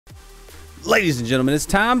Ladies and gentlemen, it's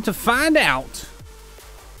time to find out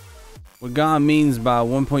what GOM means by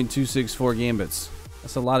 1.264 gambits.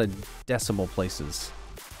 That's a lot of decimal places,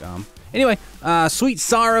 GOM. Anyway, Sweet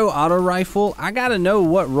Sorrow auto rifle. I gotta know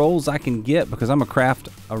what rolls I can get because I'm gonna craft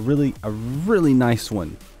a really nice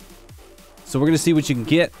one. So we're gonna see what you can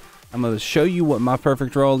get. I'm gonna show you what my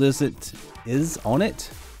perfect roll is. It is on it.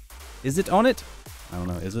 Is it on it? I don't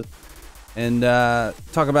know. Is it? And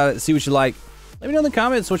talk about it. See what you like. Let me know in the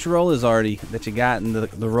comments what your roll is already that you got and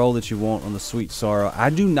the roll that you want on the Sweet Sorrow. I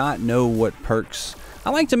do not know what perks. I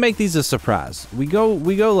like to make these a surprise. We go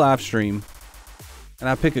live stream and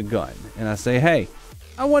I pick a gun and I say, hey,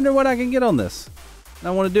 I wonder what I can get on this. And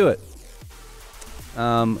I want to do it.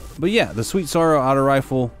 But yeah, the Sweet Sorrow auto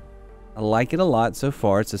rifle, I like it a lot so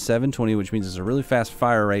far. It's a 720, which means it's a really fast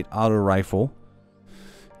fire rate auto rifle.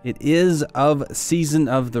 It is of Season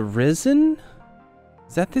of the Risen.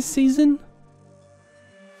 Is that this season?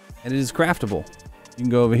 And it is craftable. You can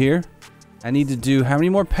go over here. I need to do how many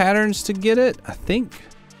more patterns to get it? I think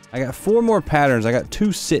I got 4 more patterns. I got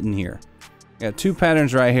 2 sitting here. I got 2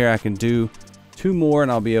 patterns right here. I can do 2 more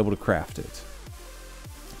and I'll be able to craft it.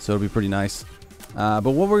 So it'll be pretty nice. But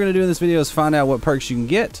what we're going to do in this video is find out what perks you can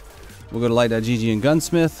get. We'll go to light.gg and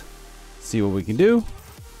Gunsmith, see what we can do,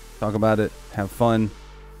 talk about it, have fun,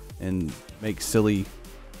 and make silly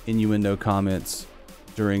innuendo comments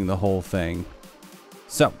during the whole thing.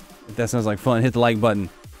 So, if that sounds like fun, hit the like button,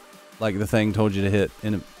 like the thing told you to hit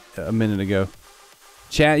in a minute ago.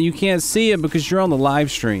 Chat, you can't see it because you're on the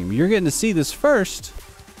live stream. You're getting to see this first,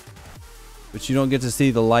 but you don't get to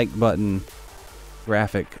see the like button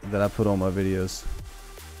graphic that I put on my videos.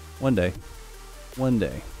 One day. One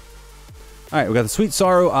day. Alright, we got the Sweet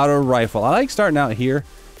Sorrow auto rifle. I like starting out here.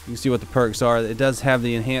 You can see what the perks are. It does have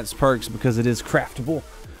the enhanced perks because it is craftable,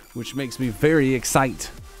 which makes me very excited.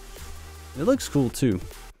 It looks cool too.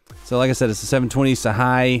 So like I said, it's a 720, it's a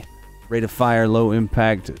high rate of fire, low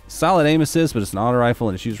impact, solid aim assist, but it's an auto rifle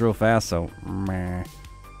and it shoots real fast, so meh.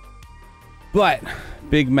 But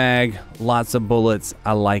big mag, lots of bullets.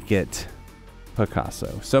 I like it.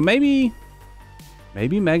 Picasso. So maybe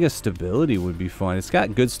mega stability would be fun. It's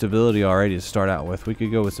got good stability already to start out with. We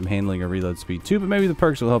could go with some handling or reload speed too, but maybe the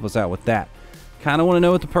perks will help us out with that. Kind of want to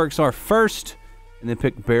know what the perks are first, and then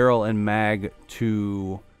pick barrel and mag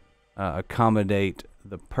to accommodate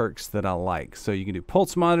the perks that I like. So you can do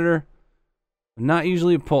pulse monitor. I'm not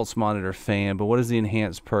usually a pulse monitor fan, but what does the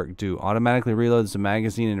enhanced perk do? Automatically reloads the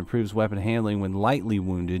magazine and improves weapon handling when lightly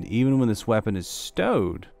wounded, even when this weapon is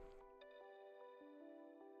stowed.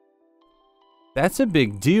 That's a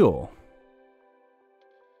big deal.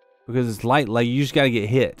 Because it's light, like you just gotta get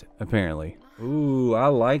hit, apparently. Ooh, I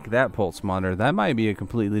like that pulse monitor. That might be a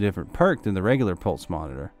completely different perk than the regular pulse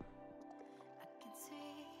monitor.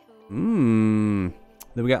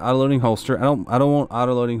 Then we got auto-loading holster. I don't want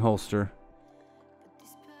auto-loading holster.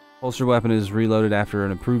 Holster weapon is reloaded after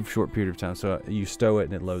an approved short period of time. So you stow it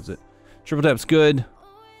and it loads it. Triple tap's good.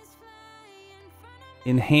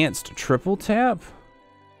 Enhanced triple tap.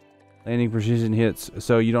 Landing precision hits,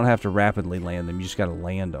 so you don't have to rapidly land them. You just got to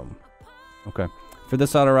land them. Okay. For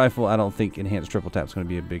this auto rifle, I don't think enhanced triple tap is going to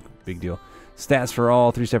be a big deal. Stats for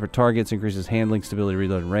all 3 separate targets, increases handling, stability,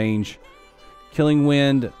 reload, and range. Killing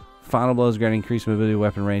wind, final blows grant increased mobility,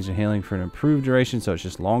 weapon range, and handling for an improved duration, so it's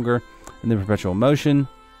just longer. And then perpetual motion,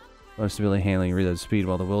 bonus stability, handling, reload speed,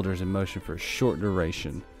 while the wielder is in motion for a short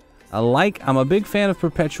duration. I'm a big fan of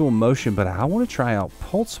perpetual motion, but I want to try out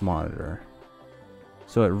pulse monitor.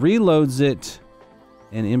 So it reloads it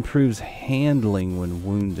and improves handling when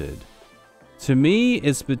wounded. To me,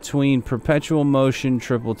 it's between perpetual motion,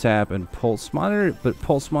 triple tap, and pulse monitor. But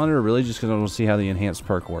pulse monitor really just because I want to see how the enhanced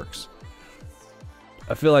perk works.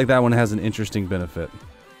 I feel like that one has an interesting benefit.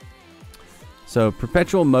 So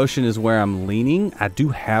perpetual motion is where I'm leaning. I do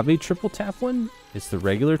have a triple tap one. It's the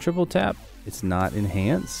regular triple tap. It's not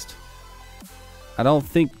enhanced. I don't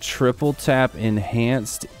think triple tap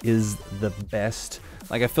enhanced is the best.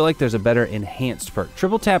 Like, I feel like there's a better enhanced perk.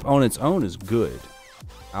 Triple tap on its own is good.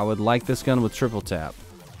 I would like this gun with triple tap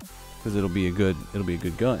because it'll be a good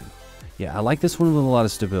gun. Yeah, I like this one with a lot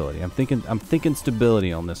of stability. I'm thinking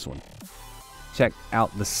stability on this one. Check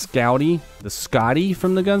out the Scotty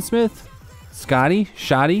from the Gunsmith.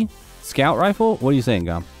 Shoddy, Scout rifle. What are you saying,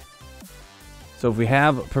 Gum? So if we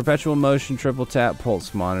have perpetual motion, triple tap,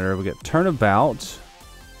 pulse monitor, we get turnabout,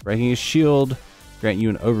 breaking a shield. Grant you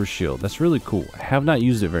an overshield. That's really cool. I have not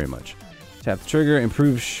used it very much. Tap the trigger,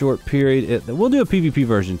 improve short period. We'll do a PvP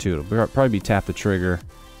version too. It'll probably be tap the trigger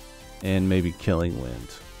and maybe killing wind.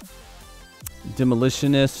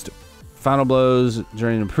 Demolitionist, final blows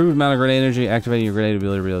during an improved amount of grenade energy, activating your grenade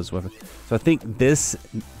ability to reload this weapon. So I think this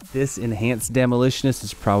This enhanced demolitionist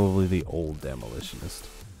is probably the old demolitionist.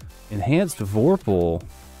 Enhanced Vorpal.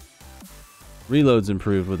 Reloads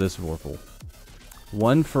improved with this Vorpal.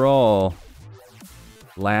 One for all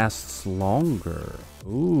lasts longer.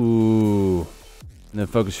 Ooh. And then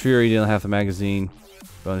Focus Fury, dealing half the magazine.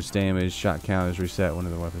 Bonus damage, shot count is reset. One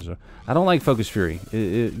of the weapons. I don't like Focus Fury.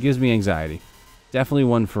 It gives me anxiety. Definitely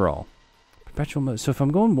one for all. Perpetual mode. So if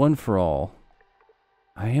I'm going one for all,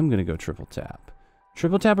 I am going to go triple tap.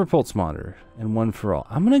 Triple tap or pulse monitor and one for all.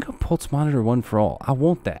 I'm going to go pulse monitor one for all. I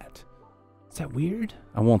want that. Is that weird?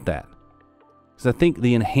 I want that. Because I think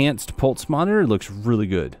the enhanced pulse monitor looks really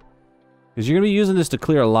good. Because you're going to be using this to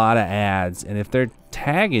clear a lot of ads. And if they're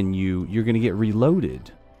tagging you, you're going to get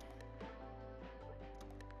reloaded.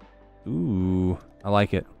 Ooh, I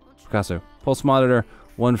like it. Picasso. Pulse monitor,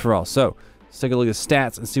 one for all. So, let's take a look at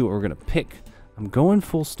stats and see what we're going to pick. I'm going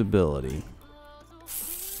full stability.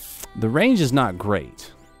 The range is not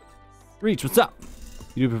great. Reach, what's up?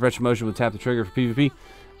 You do perpetual motion with tap the trigger for PvP?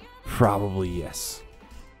 Probably yes.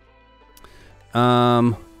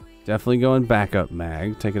 Definitely going backup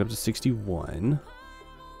mag. Take it up to 61.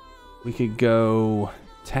 We could go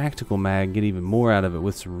tactical mag, get even more out of it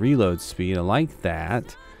with some reload speed. I like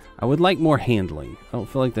that. I would like more handling. I don't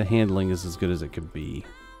feel like the handling is as good as it could be.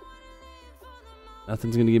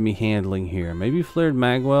 Nothing's going to give me handling here. Maybe flared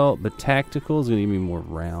magwell, but tactical is going to give me more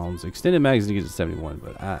rounds. Extended mag is going to get to 71,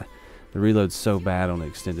 but the reload's so bad on the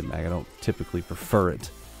extended mag, I don't typically prefer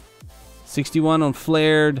it. 61 on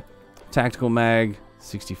flared, tactical mag,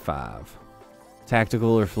 65.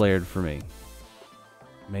 Tactical or flared for me.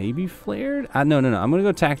 Maybe flared? No. I'm going to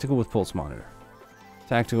go tactical with pulse monitor.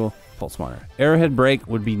 Tactical, pulse monitor. Arrowhead break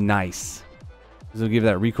would be nice. This will give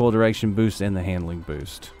that recoil direction boost and the handling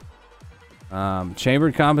boost.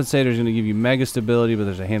 Chambered compensator is going to give you mega stability, but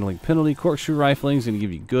there's a handling penalty. Corkscrew rifling is going to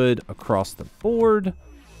give you good across the board.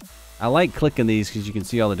 I like clicking these because you can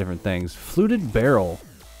see all the different things. Fluted barrel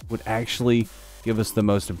would actually give us the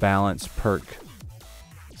most balanced perk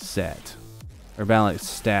set. Or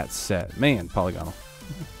balanced stats set. Man, polygonal.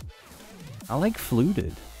 I like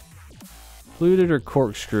fluted. Fluted or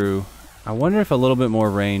corkscrew. I wonder if a little bit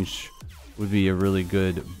more range would be a really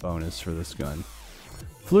good bonus for this gun.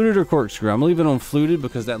 Fluted or corkscrew. I'm leaving on fluted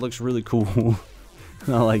because that looks really cool.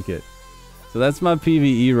 I like it. So that's my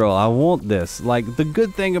PvE roll. I want this. Like, the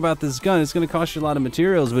good thing about this gun, it's going to cost you a lot of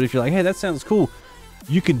materials, but if you're like, hey, that sounds cool,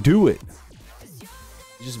 you can do it.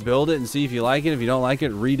 You just build it and see if you like it. If you don't like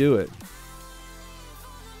it, redo it.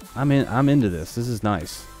 I'm into this. This is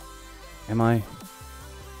nice. Am I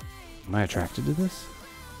attracted to this?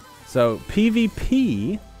 So,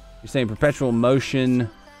 PvP, you're saying perpetual motion,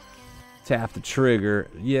 tap the trigger.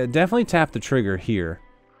 Yeah, definitely tap the trigger here.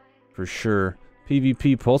 For sure.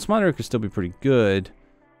 PvP pulse monitor could still be pretty good.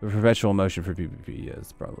 But perpetual motion for PvP, yeah,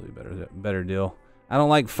 it's probably a better deal. I don't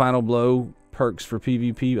like final blow perks for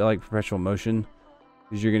PvP. I like perpetual motion.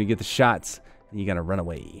 Because you're going to get the shots and you got to run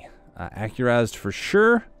away. Accurized for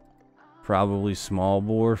sure. Probably small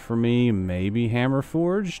bore for me. Maybe hammer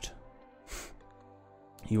forged.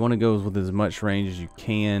 You want to go with as much range as you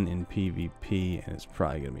can in PvP, and it's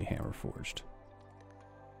probably going to be hammer forged.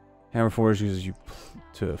 Hammer forged gives you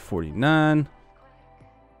to 49,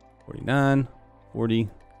 49, 40,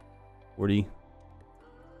 40,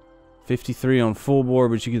 53 on full bore,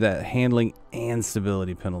 but you get that handling and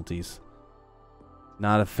stability penalties.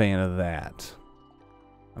 Not a fan of that.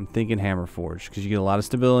 I'm thinking hammer forged because you get a lot of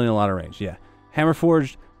stability and a lot of range. Yeah, hammer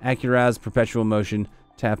forged, accurized, perpetual motion.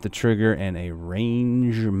 Tap the trigger and a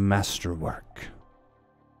range masterwork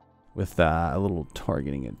with a little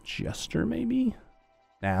targeting adjuster, maybe.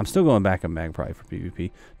 Nah, I'm still going back up mag probably for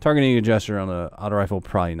PvP. Targeting adjuster on the auto rifle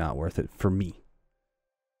probably not worth it for me.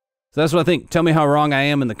 So that's what I think. Tell me how wrong I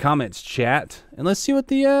am in the comments, chat, and let's see what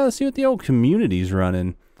the old community's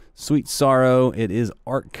running. Sweet Sorrow. It is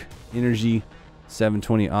Arc Energy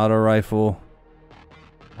 720 auto rifle.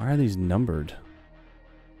 Why are these numbered?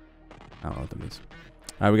 I don't know what that means.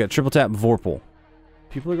 All right, we got triple tap Vorpal.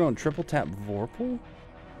 People are going triple tap Vorpal?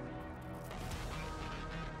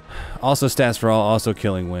 Also stats for all, also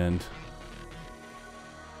killing wind.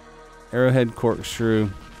 Arrowhead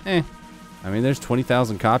corkscrew. I mean, there's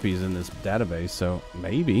 20,000 copies in this database, so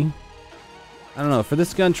maybe. I don't know. For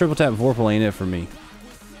this gun, triple tap Vorpal ain't it for me.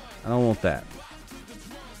 I don't want that.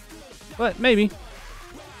 But maybe.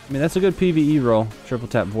 I mean, that's a good PvE roll. Triple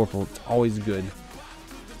tap Vorpal. It's always good.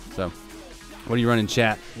 So. What are you running,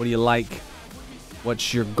 chat? What do you like?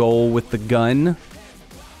 What's your goal with the gun?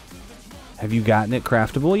 Have you gotten it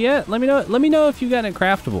craftable yet? Let me know. Let me know if you've gotten it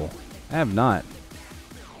craftable. I have not.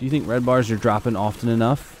 Do you think red bars are dropping often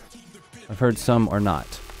enough? I've heard some are not.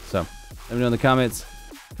 So let me know in the comments.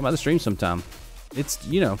 Come Come by the stream sometime. It's,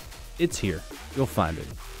 you know, it's here. You'll find it.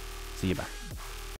 See you, bye.